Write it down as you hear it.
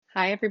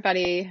Hi,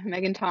 everybody.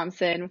 Megan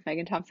Thompson with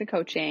Megan Thompson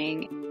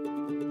Coaching.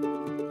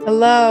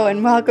 Hello,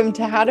 and welcome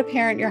to How to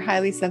Parent Your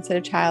Highly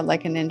Sensitive Child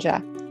Like a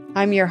Ninja.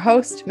 I'm your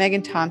host,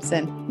 Megan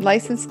Thompson,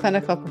 licensed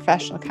clinical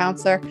professional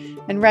counselor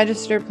and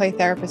registered play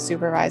therapist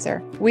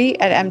supervisor. We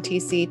at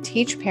MTC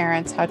teach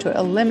parents how to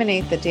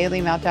eliminate the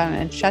daily meltdown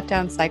and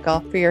shutdown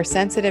cycle for your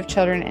sensitive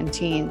children and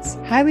teens.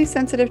 Highly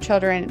sensitive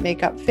children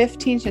make up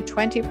 15 to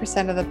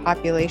 20% of the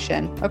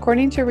population,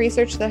 according to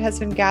research that has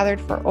been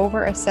gathered for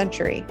over a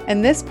century.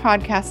 And this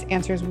podcast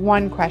answers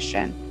one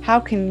question: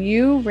 how can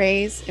you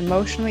raise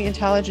emotionally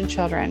intelligent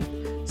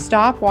children,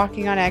 stop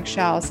walking on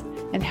eggshells,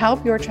 and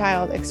help your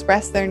child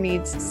express their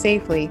needs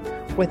safely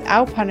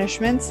without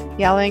punishments,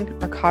 yelling,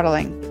 or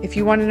coddling? If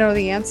you want to know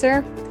the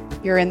answer,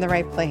 you're in the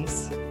right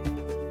place.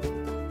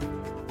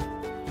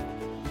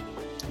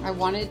 I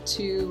wanted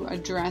to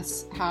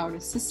address how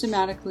to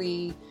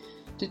systematically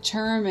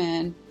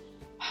determine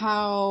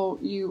how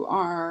you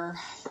are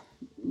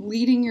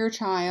leading your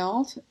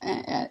child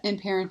in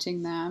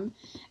parenting them,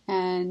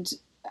 and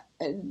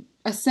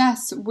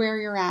assess where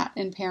you're at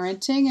in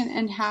parenting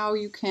and how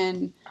you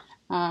can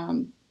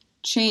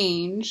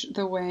change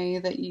the way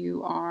that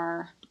you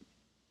are,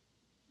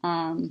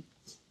 the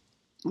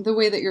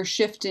way that you're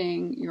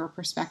shifting your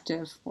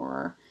perspective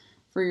for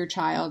your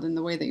child, and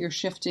the way that you're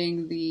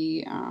shifting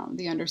the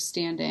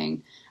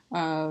understanding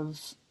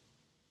of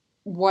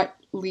what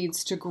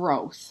leads to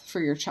growth for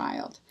your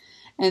child.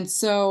 And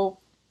so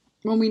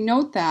when we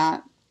note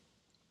that,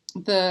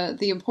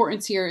 the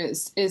importance here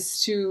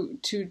is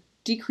to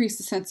decrease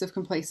the sense of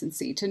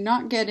complacency, to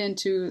not get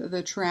into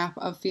the trap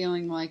of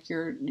feeling like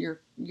you're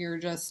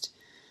just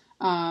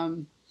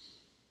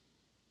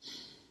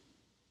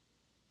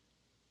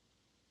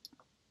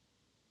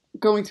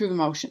going through the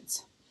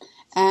motions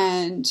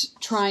and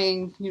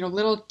trying,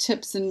 little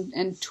tips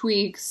and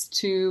tweaks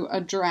to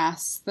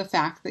address the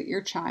fact that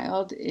your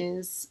child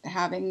is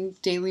having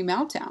daily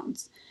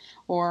meltdowns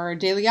or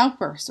daily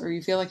outbursts, or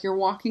you feel like you're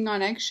walking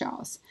on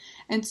eggshells.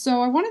 And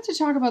so I wanted to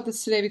talk about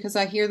this today because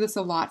I hear this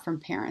a lot from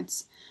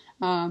parents.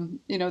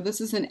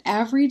 This is an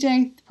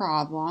everyday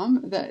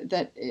problem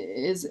that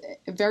is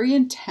very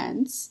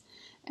intense,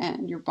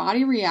 and your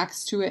body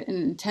reacts to it in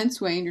an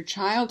intense way, and your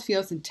child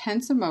feels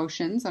intense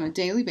emotions on a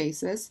daily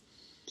basis.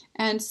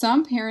 And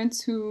some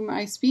parents whom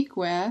I speak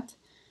with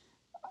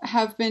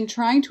have been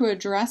trying to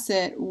address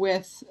it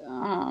with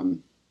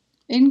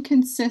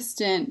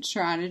inconsistent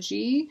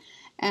strategy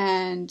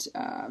and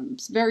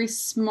very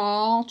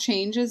small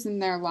changes in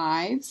their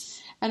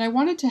lives. And I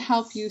wanted to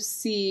help you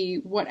see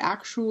what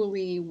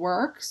actually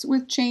works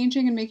with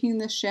changing and making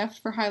this shift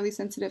for highly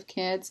sensitive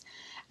kids,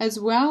 as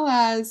well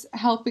as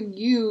helping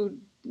you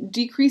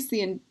decrease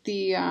the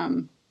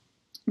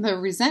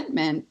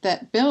resentment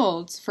that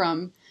builds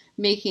from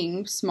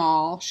making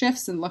small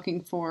shifts and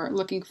looking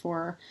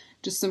for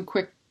just some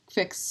quick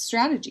fix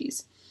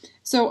strategies.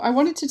 So I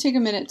wanted to take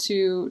a minute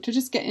to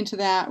just get into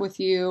that with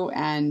you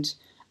and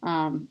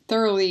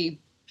thoroughly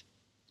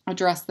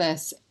address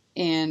this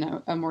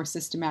in a more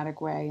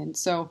systematic way. And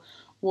so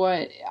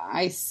what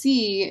I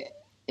see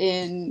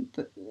in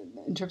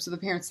terms of the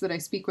parents that I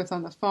speak with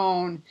on the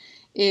phone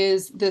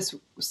is this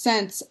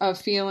sense of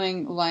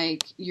feeling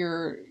like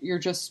you're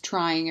just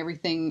trying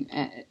everything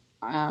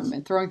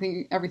and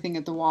throwing everything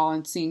at the wall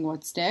and seeing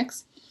what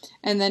sticks,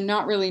 and then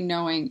not really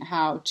knowing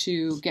how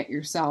to get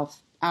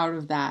yourself out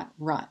of that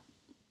rut.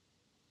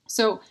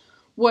 So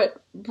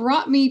what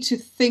brought me to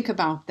think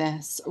about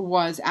this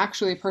was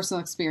actually a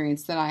personal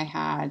experience that I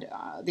had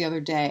the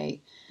other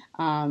day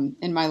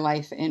in my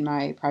life, in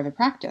my private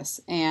practice.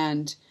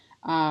 And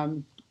I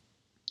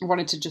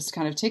wanted to just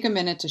kind of take a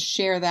minute to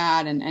share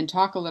that and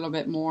talk a little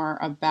bit more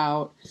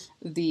about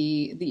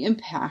the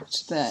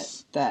impact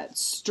that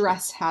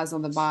stress has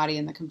on the body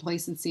and the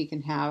complacency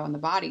can have on the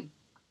body.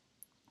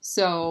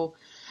 So,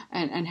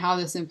 and how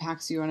this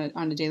impacts you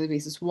on a daily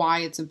basis, why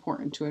it's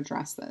important to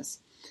address this.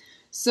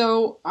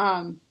 So,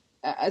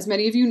 as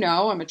many of you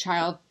know, I'm a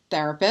child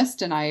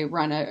therapist, and I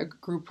run own a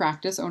group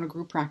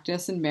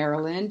practice in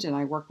Maryland, and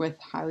I work with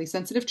highly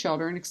sensitive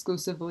children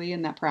exclusively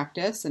in that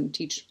practice and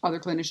teach other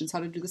clinicians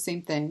how to do the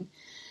same thing.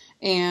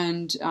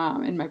 And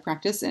in my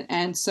practice,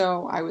 and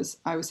so I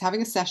was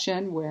having a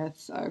session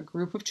with a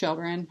group of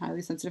children,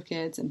 highly sensitive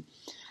kids, and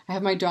I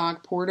have my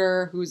dog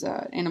Porter, who's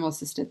an animal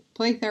assisted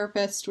play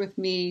therapist, with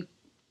me,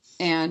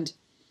 and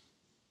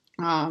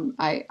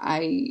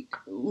I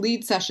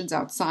lead sessions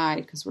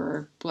outside because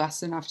we're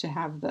blessed enough to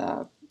have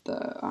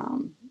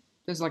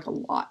there's like a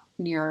lot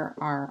near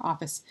our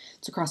office.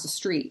 It's across the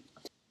street.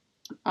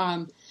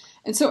 And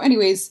so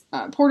anyways,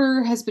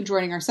 Porter has been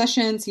joining our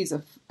sessions. He's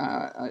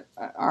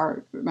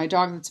my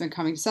dog that's been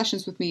coming to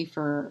sessions with me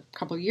for a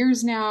couple of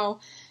years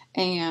now,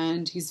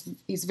 and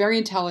he's very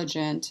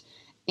intelligent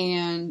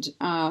and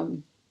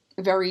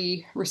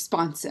very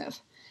responsive.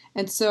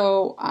 And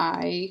so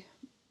I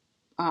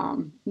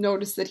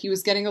noticed that he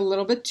was getting a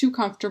little bit too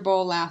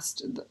comfortable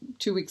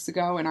 2 weeks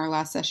ago in our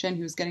last session.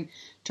 He was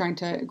trying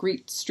to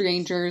greet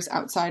strangers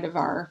outside of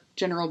our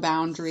general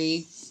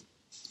boundary.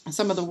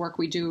 Some of the work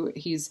we do,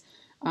 he's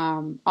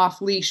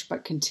off leash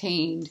but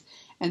contained.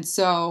 And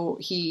so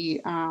he's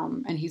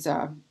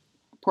a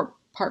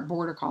part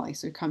border collie,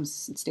 so he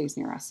comes and stays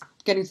near us.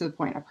 Getting to the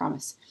point, I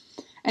promise.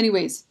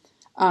 Anyways,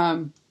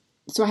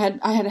 so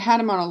I had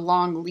him on a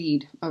long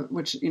lead,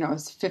 which, is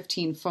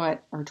 15-foot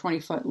or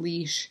 20-foot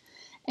leash.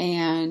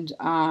 And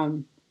I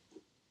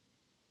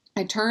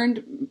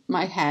turned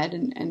my head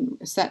and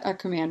set a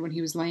command when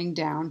he was laying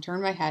down,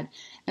 turned my head,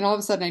 and all of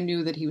a sudden I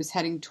knew that he was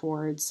heading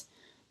towards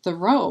the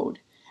road.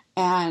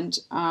 And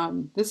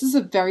this is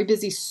a very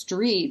busy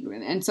street,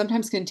 and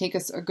sometimes can take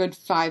us a good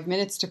 5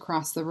 minutes to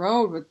cross the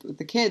road with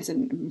the kids,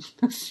 and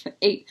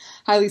 8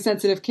 highly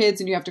sensitive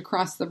kids, and you have to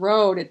cross the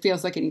road. It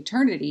feels like an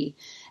eternity.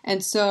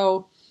 And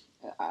so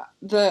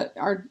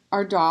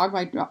our dog,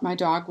 my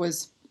dog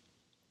was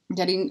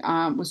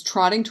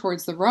trotting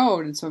towards the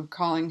road, and so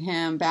calling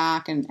him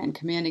back and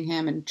commanding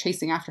him and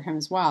chasing after him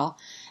as well.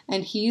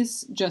 And he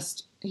was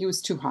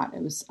too hot.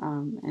 It was,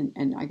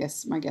 and I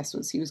guess my guess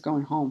was he was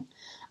going home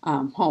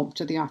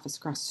to the office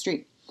across the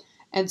street.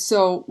 And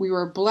so we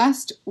were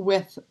blessed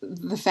with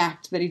the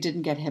fact that he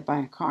didn't get hit by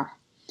a car,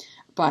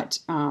 but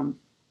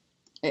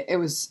it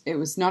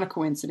was not a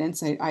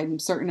coincidence. I'm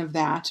certain of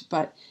that.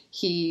 But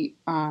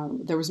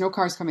there was no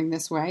cars coming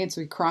this way, and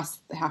so he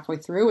crossed halfway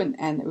through,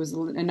 and there was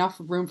enough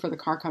room for the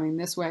car coming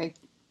this way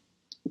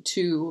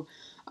to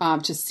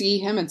see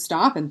him and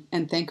stop.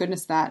 And thank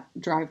goodness that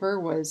driver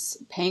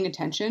was paying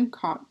attention,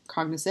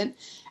 cognizant,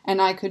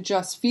 and I could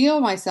just feel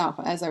myself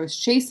as I was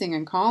chasing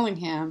and calling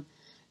him,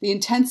 the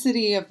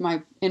intensity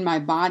in my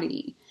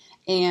body,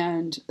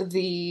 and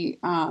the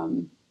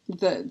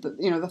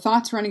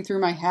thoughts running through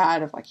my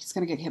head of like, he's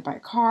going to get hit by a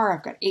car.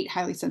 I've got 8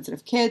 highly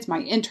sensitive kids.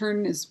 My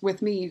intern is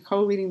with me,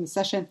 co-leading the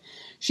session.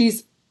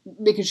 She's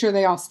making sure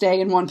they all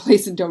stay in one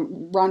place and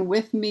don't run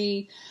with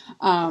me.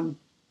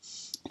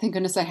 Thank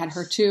goodness I had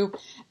her too,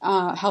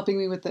 helping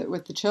me with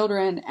the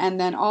children. And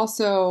then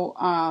also,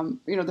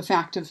 the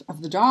fact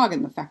of the dog,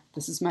 and the fact that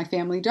this is my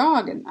family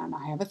dog, and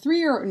I have a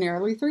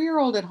nearly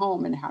 3-year-old at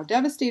home, and how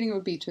devastating it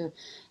would be to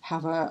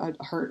have a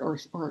hurt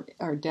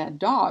or dead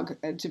dog,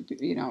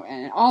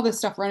 and all this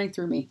stuff running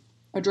through me,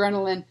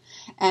 adrenaline.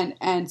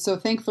 And so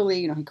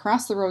thankfully, he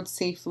crossed the road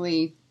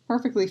safely,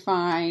 perfectly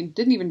fine,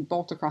 didn't even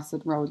bolt across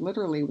the road,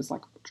 literally was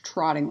like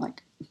trotting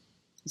like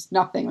it's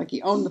nothing, like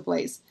he owned the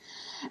place.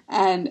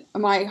 And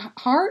my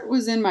heart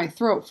was in my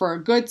throat for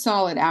a good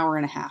solid hour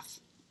and a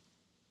half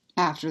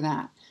after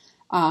that,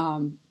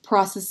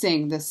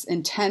 processing this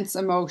intense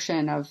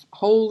emotion of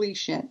holy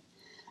shit.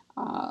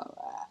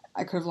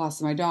 I could have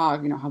lost my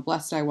dog, how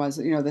blessed I was,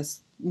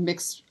 this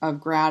mix of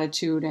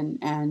gratitude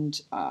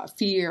and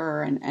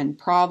fear and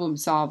problem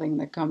solving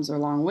that comes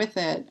along with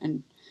it,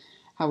 and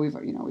how we've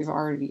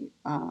already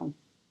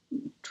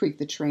tweaked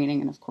the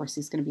training. And of course,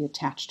 he's going to be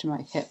attached to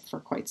my hip for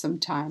quite some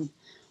time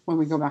when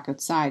we go back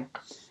outside.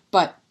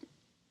 But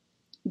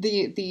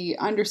the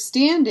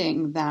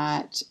understanding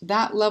that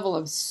level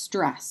of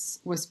stress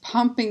was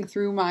pumping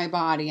through my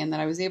body, and that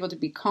I was able to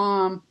be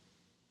calm,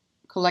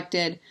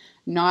 collected,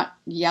 not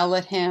yell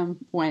at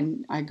him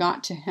when I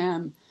got to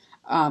him,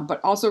 but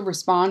also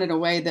respond in a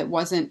way that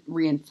wasn't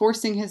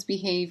reinforcing his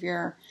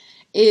behavior,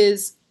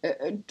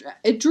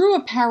 it drew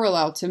a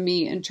parallel to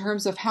me in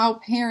terms of how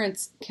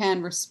parents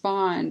can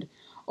respond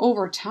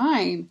over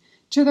time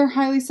to their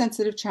highly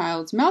sensitive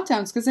child's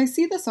meltdowns, because I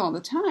see this all the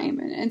time.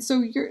 And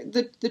so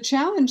the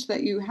challenge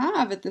that you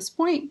have at this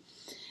point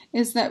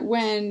is that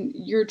when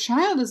your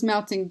child is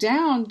melting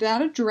down,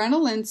 that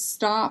adrenaline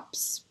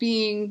stops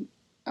being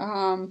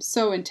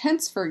so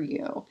intense for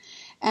you.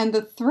 And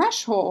the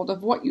threshold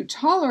of what you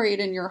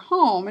tolerate in your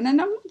home, and I'm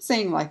not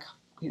saying like,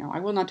 I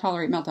will not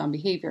tolerate meltdown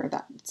behavior.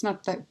 It's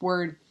not that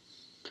word.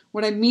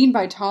 What I mean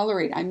by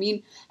tolerate, I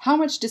mean how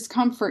much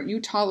discomfort you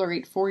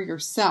tolerate for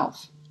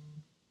yourself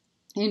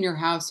in your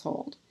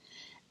household,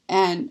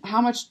 and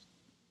how much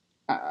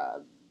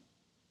of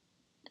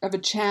a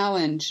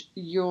challenge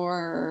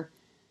your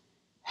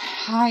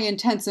high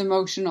intense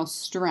emotional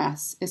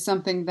stress is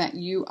something that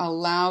you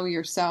allow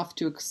yourself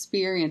to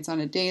experience on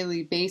a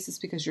daily basis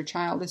because your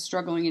child is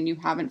struggling and you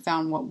haven't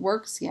found what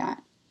works yet.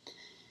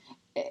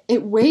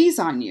 It weighs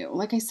on you.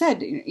 Like I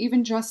said,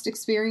 even just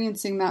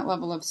experiencing that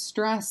level of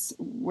stress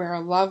where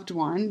a loved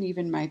one,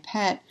 even my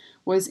pet,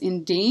 was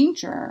in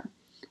danger,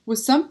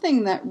 was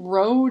something that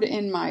rode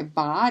in my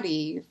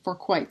body for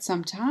quite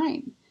some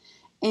time.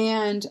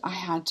 And I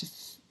had to,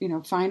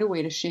 find a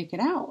way to shake it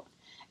out.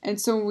 And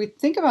so when we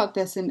think about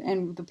this,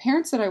 and the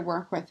parents that I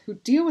work with who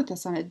deal with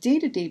this on a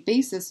day-to-day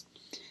basis,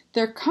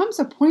 there comes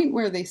a point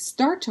where they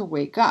start to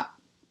wake up.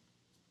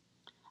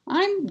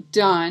 I'm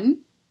done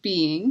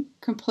being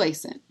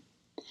complacent.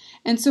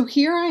 And so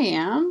here I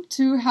am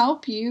to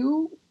help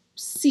you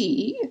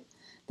see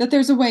that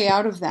there's a way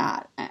out of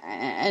that,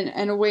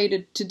 and a way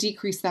to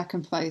decrease that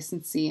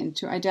complacency, and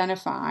to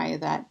identify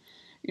that,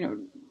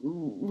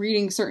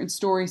 reading certain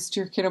stories to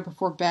your kiddo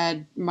before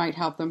bed might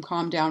help them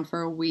calm down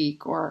for a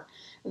week, or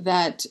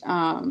that,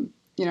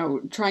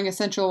 trying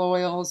essential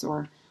oils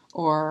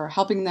or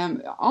helping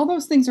them, all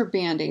those things are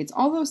Band-Aids.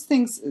 All those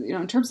things,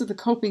 in terms of the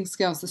coping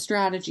skills, the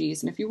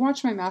strategies. And if you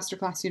watch my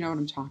masterclass, you know what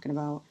I'm talking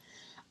about.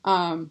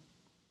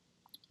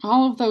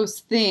 all of those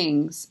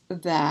things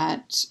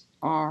that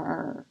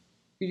are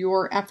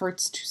your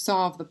efforts to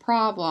solve the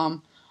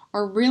problem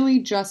are really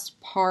just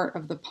part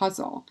of the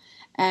puzzle.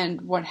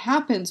 And what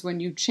happens when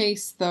you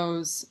chase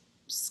those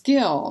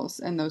skills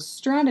and those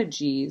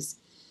strategies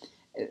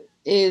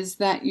is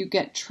that you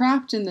get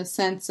trapped in the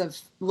sense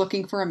of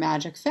looking for a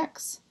magic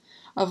fix,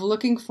 of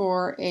looking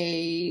for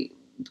a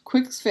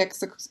quick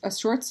fix, a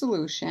short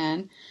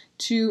solution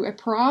to a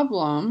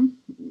problem.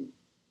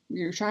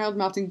 Your child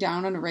melting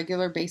down on a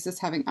regular basis,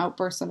 having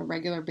outbursts on a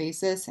regular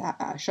basis,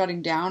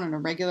 shutting down on a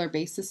regular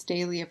basis,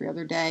 daily, every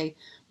other day,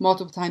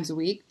 multiple times a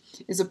week,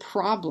 is a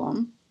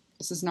problem.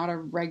 This is not a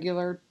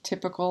regular,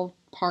 typical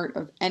part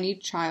of any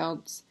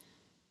child's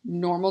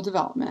normal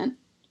development.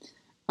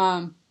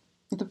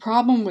 The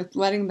problem with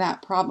letting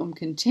that problem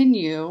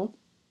continue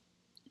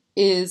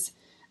is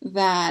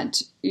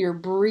that you're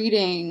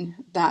breeding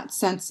that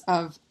sense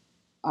of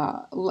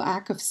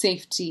lack of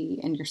safety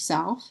in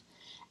yourself,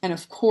 and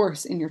of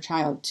course in your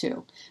child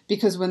too.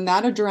 Because when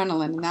that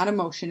adrenaline and that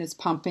emotion is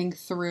pumping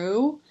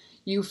through,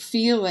 you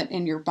feel it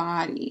in your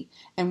body.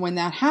 And when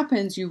that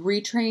happens, you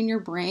retrain your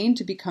brain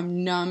to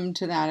become numb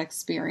to that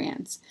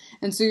experience.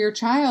 And so your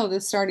child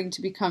is starting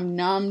to become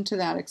numb to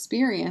that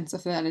experience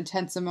of that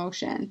intense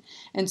emotion.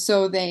 And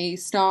so they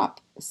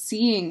stop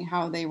seeing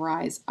how they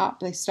rise up.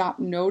 They stop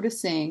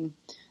noticing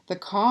the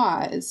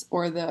cause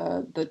or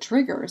the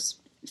triggers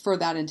for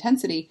that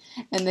intensity,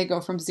 and they go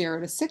from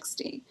 0 to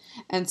 60,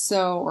 and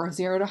so, or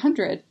 0 to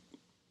 100.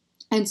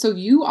 And so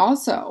you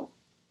also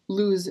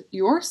lose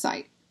your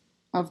sight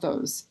of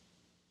those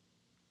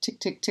tick,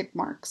 tick, tick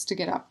marks to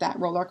get up that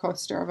roller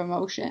coaster of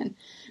emotion,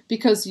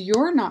 because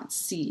you're not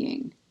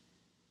seeing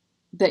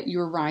that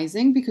you're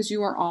rising, because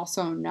you are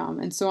also numb.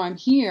 And so I'm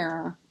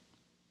here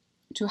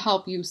to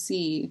help you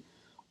see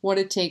what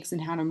it takes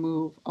and how to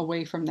move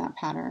away from that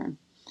pattern.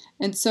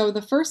 And so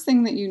the first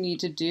thing that you need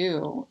to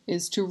do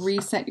is to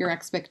reset your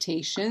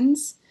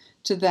expectations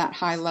to that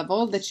high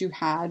level that you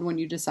had when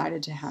you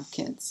decided to have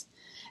kids.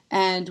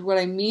 And what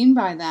I mean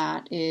by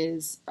that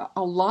is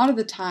a lot of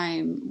the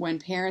time when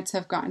parents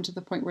have gotten to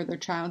the point where their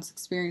child's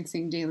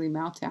experiencing daily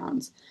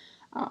meltdowns,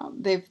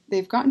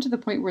 they've gotten to the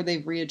point where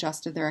they've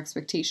readjusted their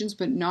expectations,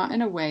 but not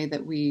in a way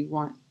that we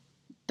want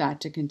that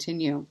to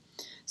continue.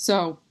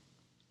 So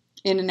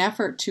in an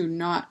effort to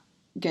not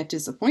get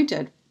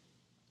disappointed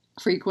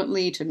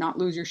frequently, to not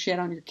lose your shit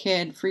on your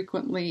kid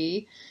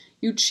frequently,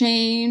 you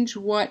change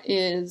what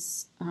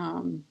is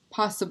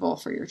possible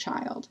for your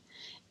child.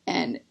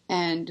 And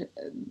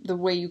the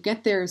way you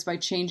get there is by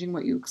changing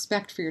what you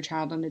expect for your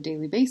child on a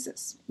daily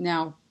basis.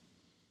 Now,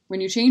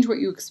 when you change what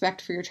you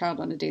expect for your child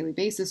on a daily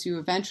basis, you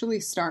eventually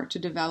start to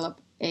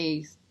develop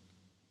a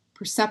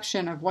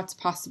perception of what's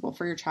possible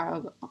for your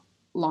child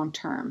long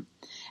term.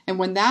 And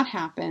when that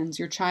happens,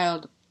 your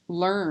child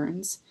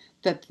learns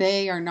that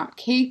they are not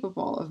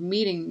capable of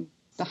meeting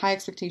the high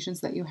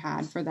expectations that you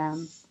had for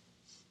them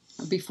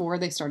before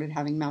they started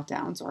having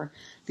meltdowns or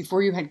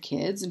before you had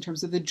kids, in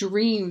terms of the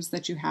dreams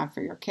that you have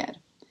for your kid.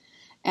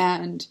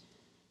 And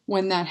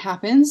when that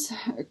happens,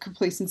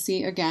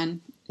 complacency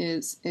again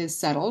is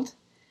settled,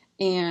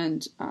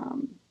 and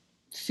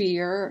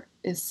fear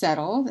is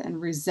settled, and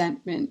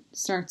resentment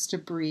starts to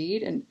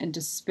breed, and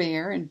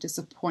despair and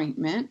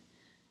disappointment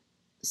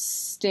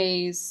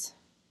stays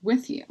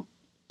with you.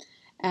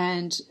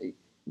 And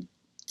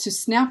to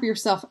snap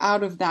yourself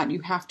out of that,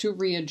 you have to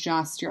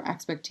readjust your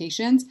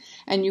expectations,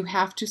 and you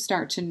have to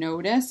start to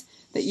notice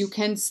that you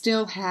can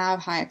still have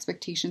high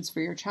expectations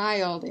for your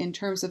child in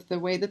terms of the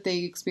way that they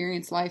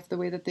experience life, the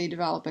way that they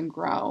develop and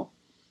grow.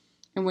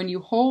 And when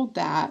you hold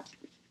that,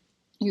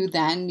 you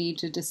then need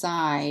to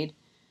decide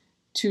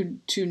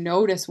to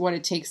notice what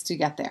it takes to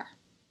get there.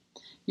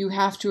 You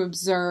have to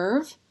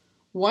observe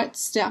what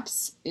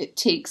steps it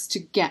takes to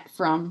get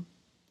from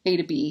A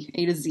to B,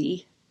 A to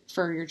Z,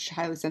 for your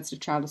highly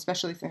sensitive child,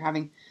 especially if they're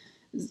having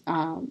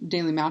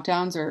daily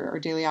meltdowns or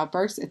daily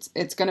outbursts.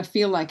 It's going to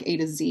feel like A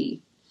to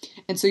Z.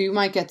 And so you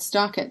might get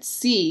stuck at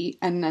C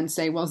and then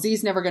say, well, Z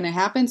is never going to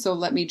happen, so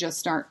let me just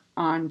start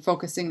on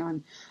focusing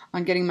on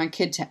getting my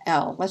kid to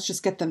L. Let's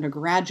just get them to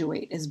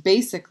graduate, is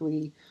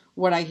basically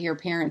what I hear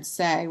parents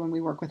say when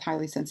we work with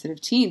highly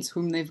sensitive teens,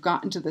 whom they've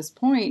gotten to this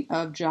point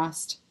of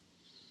just,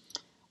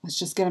 let's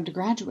just get them to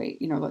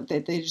graduate. You know,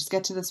 they just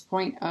get to this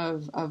point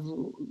of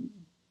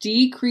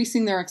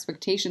decreasing their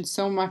expectations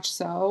so much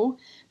so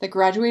that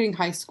graduating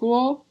high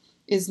school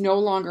is no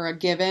longer a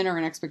given or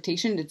an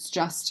expectation. It's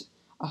just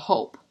a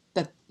hope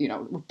that, you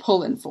know, we're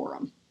pulling for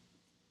them.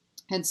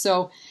 And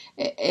so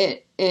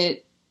it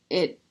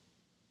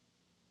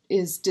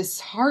is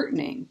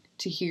disheartening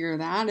to hear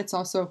that. It's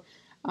also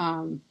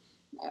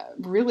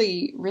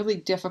really, really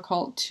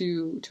difficult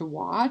to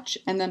watch,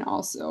 and then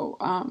also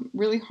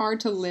really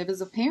hard to live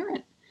as a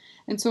parent.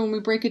 And so when we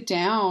break it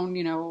down,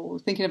 you know,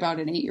 thinking about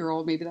an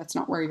 8-year-old, maybe that's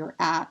not where you're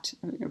at.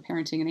 You know,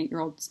 parenting an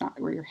 8-year-old, it's not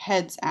where your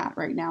head's at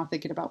right now,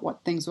 thinking about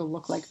what things will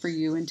look like for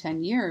you in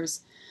 10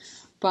 years.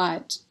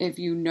 But if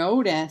you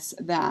notice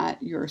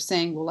that you're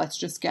saying, well, let's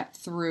just get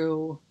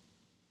through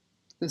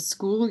the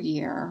school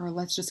year, or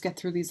let's just get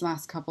through these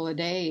last couple of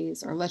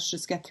days, or let's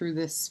just get through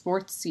this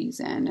sports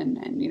season,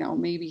 and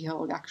maybe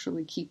he'll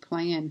actually keep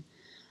playing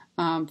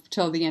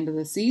till the end of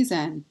the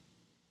season,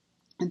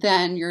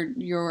 then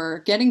you're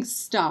getting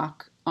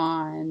stuck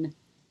on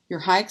your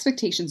high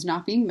expectations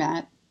not being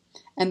met,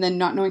 and then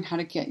not knowing how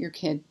to get your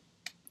kid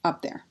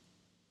up there,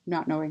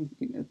 not knowing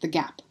the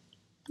gap,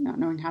 not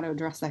knowing how to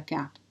address that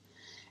gap.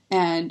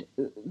 And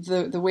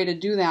the way to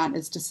do that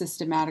is to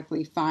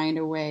systematically find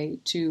a way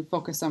to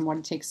focus on what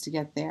it takes to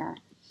get there.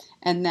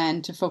 And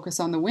then to focus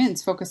on the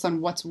wins, focus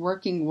on what's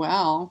working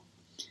well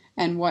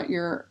and what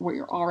you're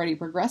already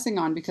progressing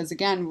on. Because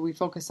again, we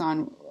focus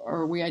on,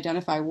 or we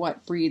identify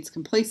what breeds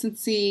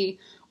complacency,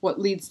 what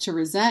leads to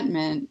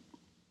resentment.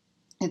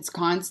 It's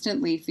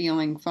constantly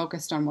feeling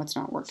focused on what's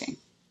not working.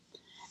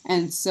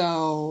 And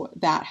so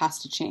that has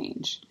to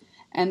change.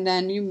 And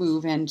then you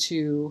move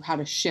into how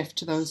to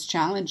shift those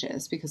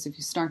challenges, because if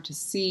you start to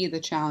see the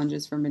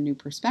challenges from a new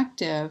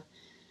perspective,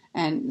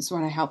 and it's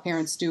what I help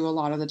parents do a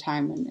lot of the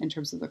time in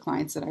terms of the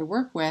clients that I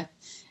work with,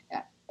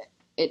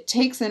 it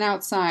takes an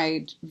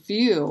outside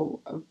view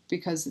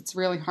because it's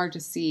really hard to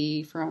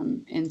see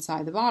from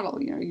inside the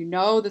bottle. You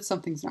know that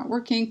something's not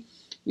working.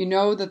 You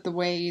know that the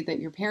way that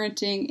you're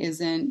parenting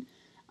isn't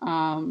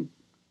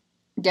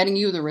getting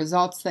you the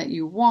results that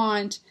you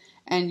want,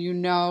 and you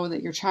know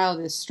that your child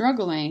is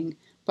struggling,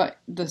 but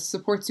the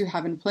supports you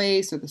have in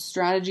place or the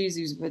strategies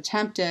you've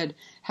attempted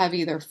have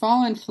either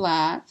fallen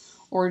flat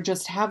or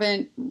just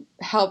haven't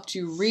helped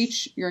you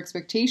reach your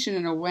expectation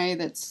in a way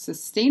that's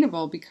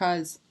sustainable,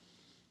 because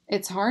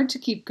it's hard to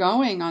keep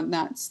going on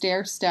that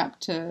stair step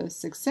to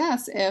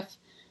success if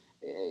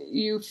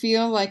you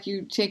feel like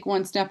you take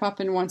one step up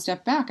and one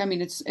step back. I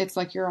mean, it's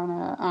like you're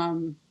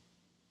on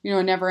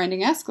a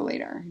never-ending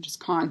escalator, just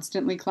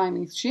constantly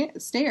climbing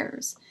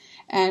stairs.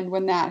 And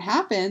when that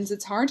happens,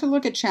 it's hard to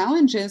look at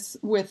challenges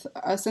with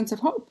a sense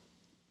of hope.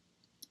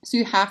 So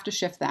you have to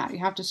shift that. You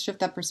have to shift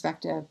that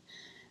perspective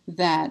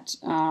that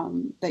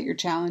that your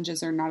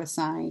challenges are not a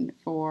sign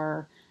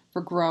for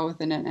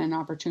growth and an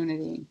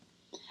opportunity.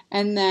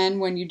 And then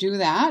when you do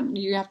that,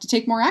 you have to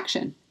take more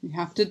action. You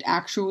have to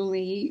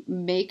actually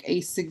make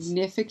a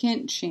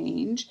significant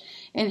change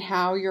in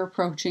how you're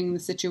approaching the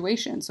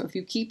situation. So if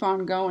you keep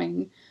on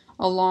going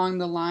along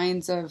the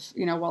lines of,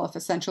 well, if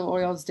essential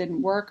oils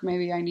didn't work,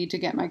 maybe I need to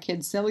get my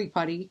kid silly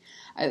putty,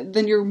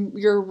 then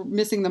you're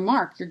missing the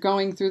mark. You're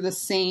going through the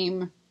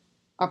same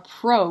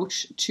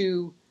approach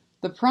to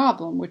the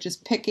problem, which is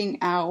picking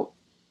out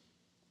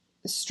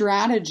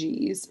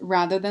strategies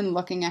rather than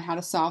looking at how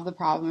to solve the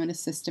problem in a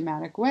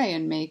systematic way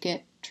and make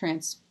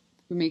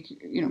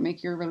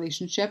your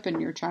relationship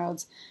and your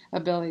child's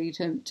ability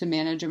to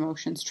manage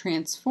emotions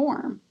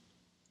transform.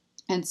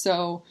 And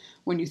so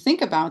when you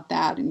think about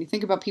that, and you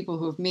think about people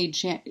who have made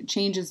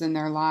changes in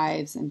their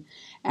lives, and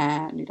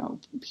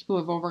people who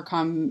have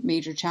overcome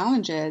major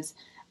challenges,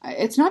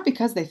 it's not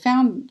because they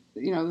found,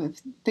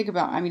 think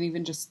about,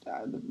 even just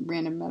the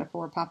random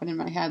metaphor popping in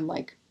my head,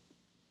 like,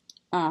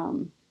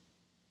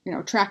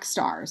 track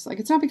stars. Like,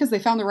 it's not because they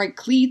found the right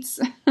cleats,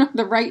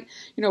 the right,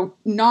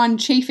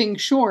 non-chafing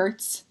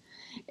shorts.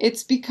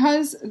 It's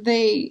because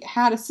they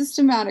had a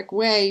systematic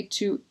way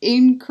to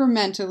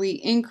incrementally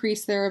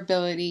increase their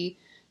ability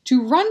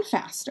to run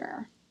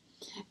faster.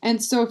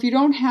 And so if you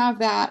don't have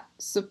that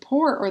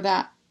support or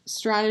that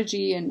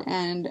strategy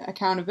and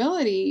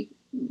accountability,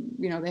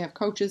 they have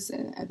coaches,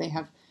 they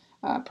have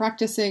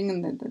practicing,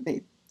 and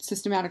they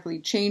systematically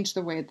change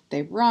the way that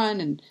they run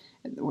and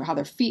how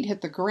their feet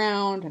hit the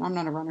ground. And I'm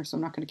not a runner, so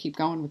I'm not going to keep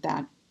going with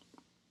that.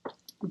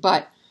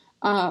 But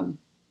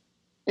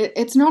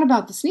it's not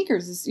about the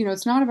sneakers.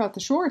 It's not about the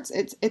shorts.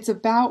 It's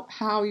about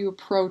how you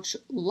approach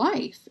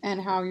life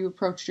and how you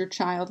approach your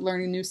child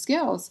learning new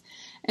skills.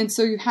 And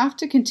so you have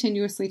to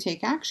continuously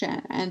take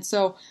action. And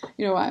so,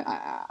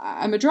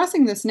 I'm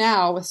addressing this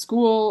now with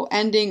school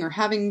ending or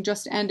having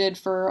just ended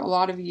for a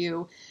lot of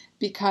you,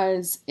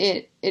 because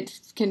it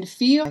can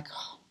feel like,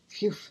 oh,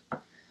 phew,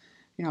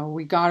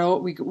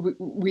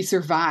 we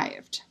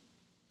survived.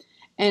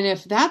 And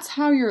if that's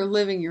how you're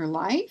living your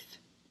life,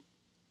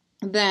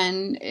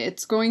 then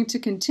it's going to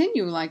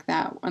continue like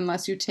that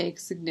unless you take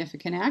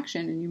significant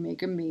action and you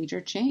make a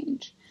major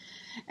change.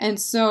 And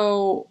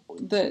so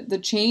the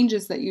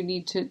changes that you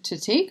need to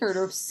take are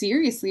to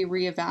seriously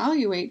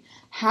reevaluate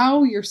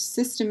how you're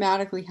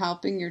systematically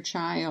helping your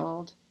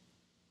child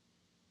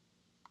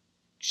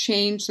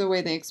change the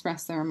way they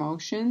express their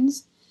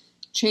emotions,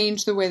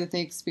 change the way that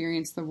they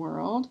experience the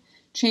world,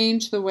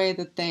 change the way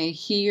that they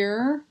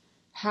hear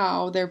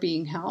how they're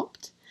being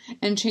helped,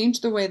 and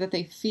change the way that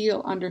they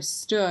feel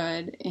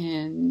understood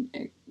in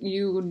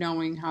you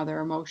knowing how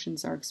their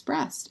emotions are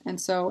expressed. And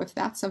so if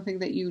that's something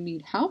that you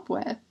need help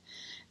with,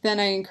 then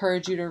I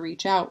encourage you to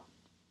reach out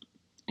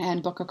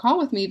and book a call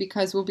with me,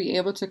 because we'll be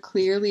able to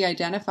clearly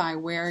identify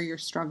where you're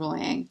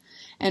struggling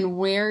and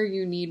where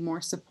you need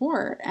more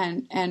support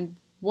and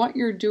what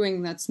you're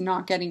doing that's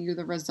not getting you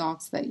the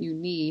results that you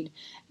need.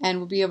 And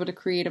we'll be able to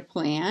create a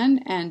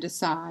plan and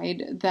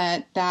decide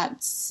that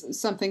that's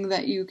something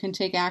that you can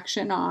take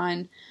action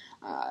on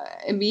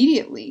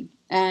immediately,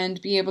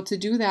 and be able to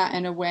do that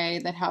in a way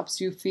that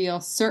helps you feel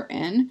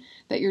certain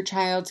that your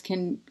child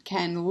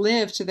can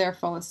live to their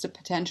fullest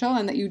potential,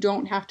 and that you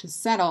don't have to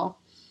settle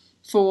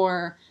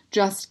for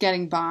just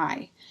getting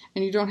by.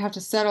 And you don't have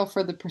to settle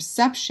for the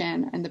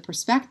perception and the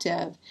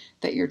perspective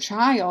that your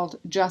child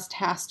just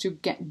has to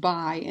get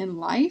by in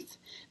life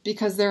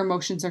because their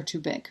emotions are too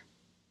big.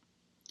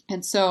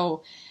 And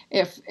so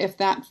if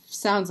that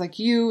sounds like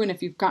you, and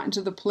if you've gotten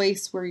to the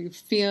place where you're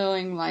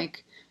feeling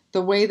like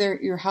the way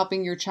that you're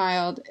helping your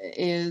child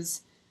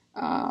is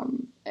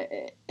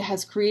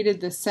has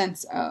created this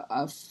sense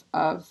of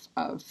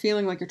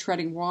feeling like you're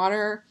treading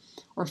water,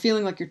 or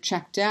feeling like you're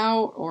checked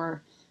out,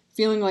 or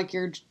feeling like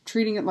you're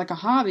treating it like a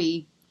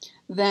hobby,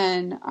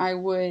 then I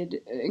would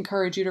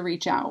encourage you to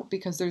reach out,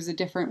 because there's a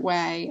different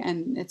way,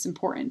 and it's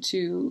important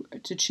to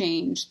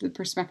change the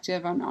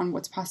perspective on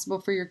what's possible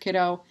for your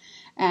kiddo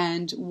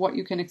and what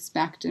you can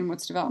expect and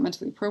what's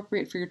developmentally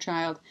appropriate for your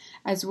child,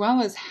 as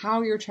well as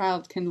how your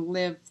child can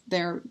live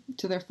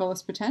to their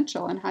fullest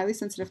potential. And highly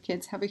sensitive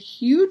kids have a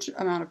huge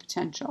amount of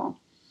potential,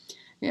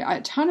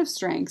 a ton of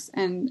strengths,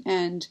 and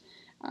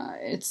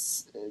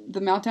it's the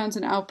meltdowns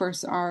and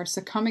outbursts are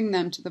succumbing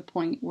them to the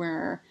point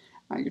where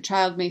your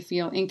child may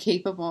feel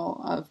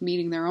incapable of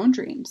meeting their own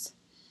dreams.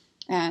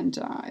 And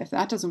if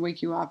that doesn't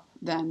wake you up,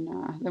 then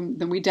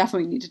we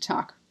definitely need to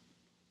talk.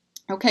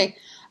 Okay.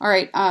 All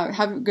right.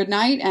 Have a good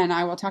night, and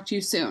I will talk to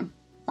you soon.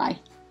 Bye.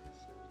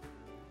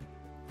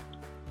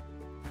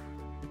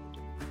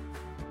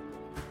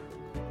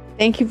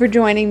 Thank you for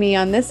joining me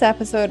on this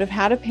episode of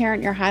How to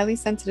Parent Your Highly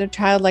Sensitive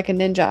Child Like a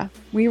Ninja.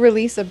 We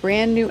release a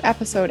brand new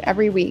episode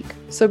every week,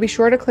 so be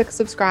sure to click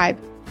subscribe.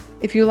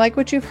 If you like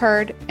what you've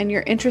heard and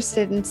you're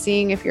interested in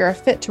seeing if you're a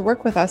fit to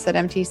work with us at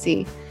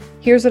MTC,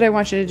 here's what I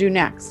want you to do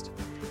next.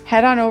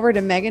 Head on over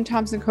to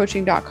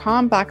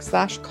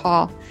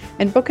meganthompsoncoaching.com/call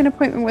and book an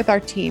appointment with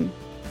our team.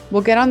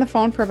 We'll get on the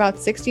phone for about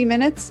 60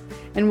 minutes,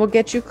 and we'll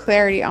get you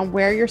clarity on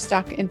where you're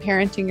stuck in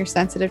parenting your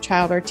sensitive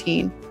child or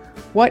teen,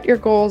 what your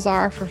goals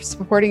are for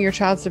supporting your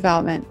child's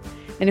development,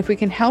 and if we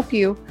can help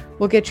you,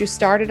 we'll get you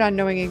started on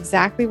knowing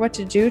exactly what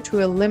to do to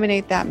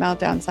eliminate that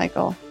meltdown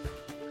cycle.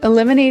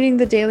 Eliminating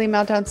the daily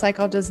meltdown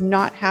cycle does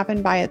not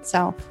happen by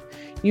itself.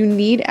 You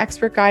need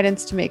expert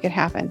guidance to make it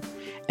happen.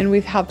 And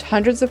we've helped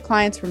hundreds of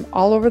clients from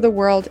all over the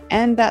world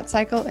end that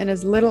cycle in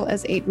as little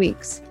as 8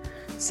 weeks.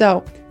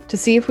 So to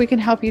see if we can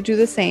help you do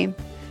the same,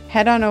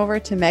 head on over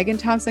to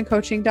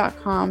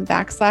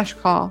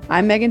meganthompsoncoaching.com/call.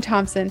 I'm Megan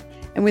Thompson,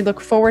 and we look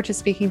forward to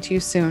speaking to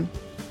you soon.